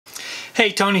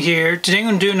Hey, Tony here. Today I'm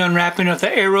going to do an unwrapping of the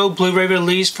Arrow Blu-ray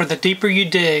release for The Deeper You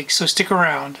Dig, so stick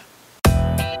around.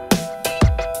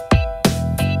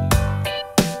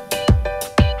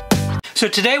 So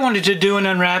today I wanted to do an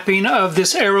unwrapping of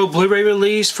this Arrow Blu-ray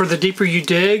release for The Deeper You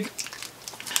Dig.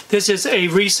 This is a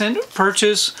recent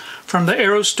purchase from the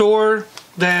Arrow store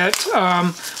that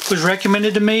was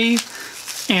recommended to me,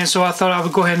 and so I thought I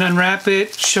would go ahead and unwrap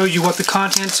it, show you what the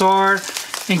contents are,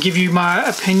 and give you my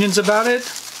opinions about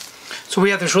it. So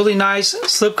we have this really nice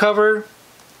slipcover,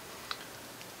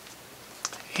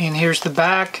 and here's the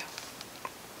back.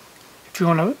 If you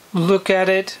want to look at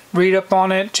it, read up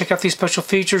on it, check out these special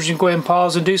features, you can go ahead and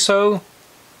pause and do so.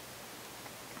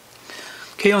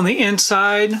 Okay, on the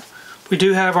inside we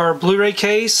do have our Blu-ray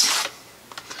case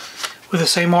with the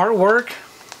same artwork,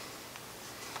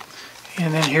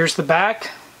 and then here's the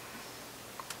back.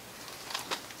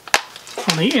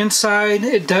 On the inside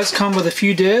it does come with a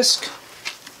few discs.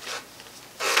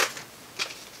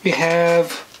 We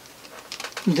have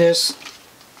this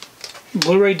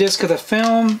Blu-ray disc of the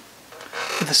film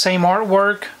with the same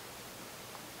artwork.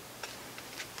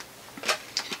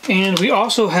 And we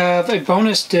also have a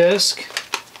bonus disc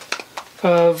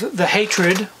of The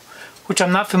Hatred, which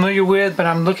I'm not familiar with, but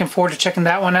I'm looking forward to checking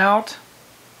that one out.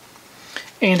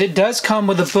 And it does come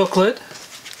with a booklet.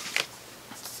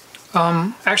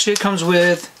 Actually, it comes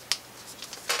with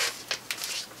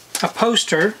a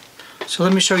poster. So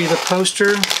let me show you the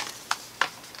poster.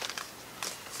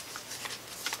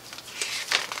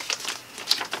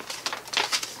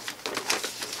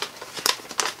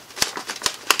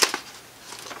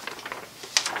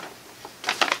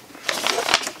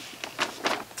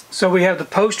 So we have the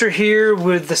poster here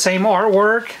with the same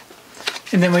artwork,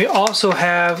 and then we also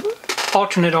have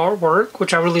alternate artwork,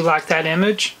 which I really like that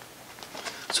image.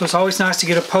 So it's always nice to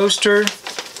get a poster,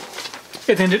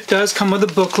 and then it does come with a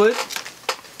booklet.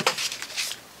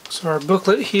 So our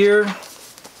booklet here,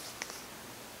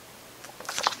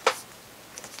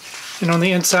 and on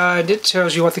the inside it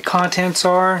tells you what the contents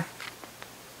are,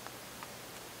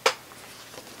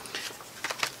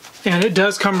 and it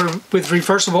does come with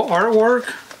reversible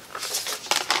artwork.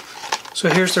 So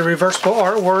here's the reversible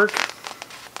artwork,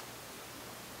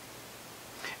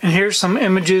 and here's some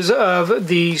images of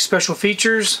the special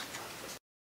features.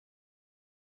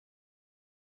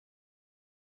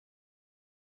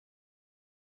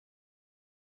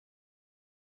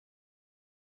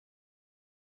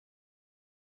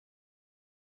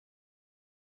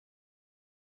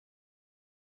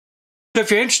 So if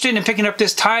you're interested in picking up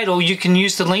this title, you can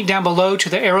use the link down below to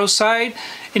the Arrow site,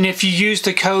 and if you use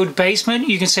the code BASEMENT,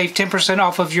 you can save 10%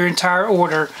 off of your entire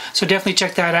order, so definitely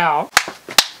check that out.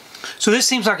 So this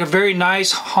seems like a very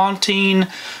nice, haunting,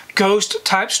 ghost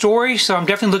type story, so I'm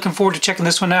definitely looking forward to checking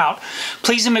this one out.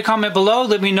 Please leave me a comment below,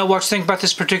 let me know what you think about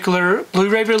this particular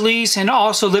Blu-ray release, and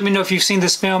also let me know if you've seen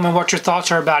this film and what your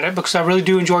thoughts are about it, because I really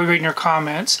do enjoy reading your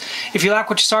comments. If you like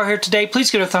what you saw here today,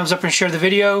 please give it a thumbs up and share the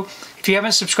video. If you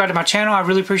haven't subscribed to my channel, I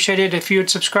really appreciate it if you would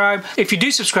subscribe. If you do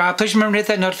subscribe, please remember to hit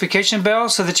that notification bell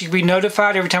so that you can be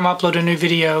notified every time I upload a new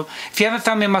video. If you haven't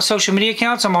found me on my social media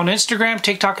accounts, I'm on Instagram,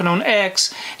 TikTok, and on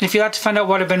X. And if you'd like to find out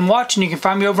what I've been watching, you can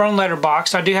find me over on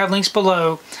Letterboxd. I do have links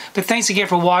below. But thanks again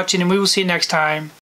for watching, and we will see you next time.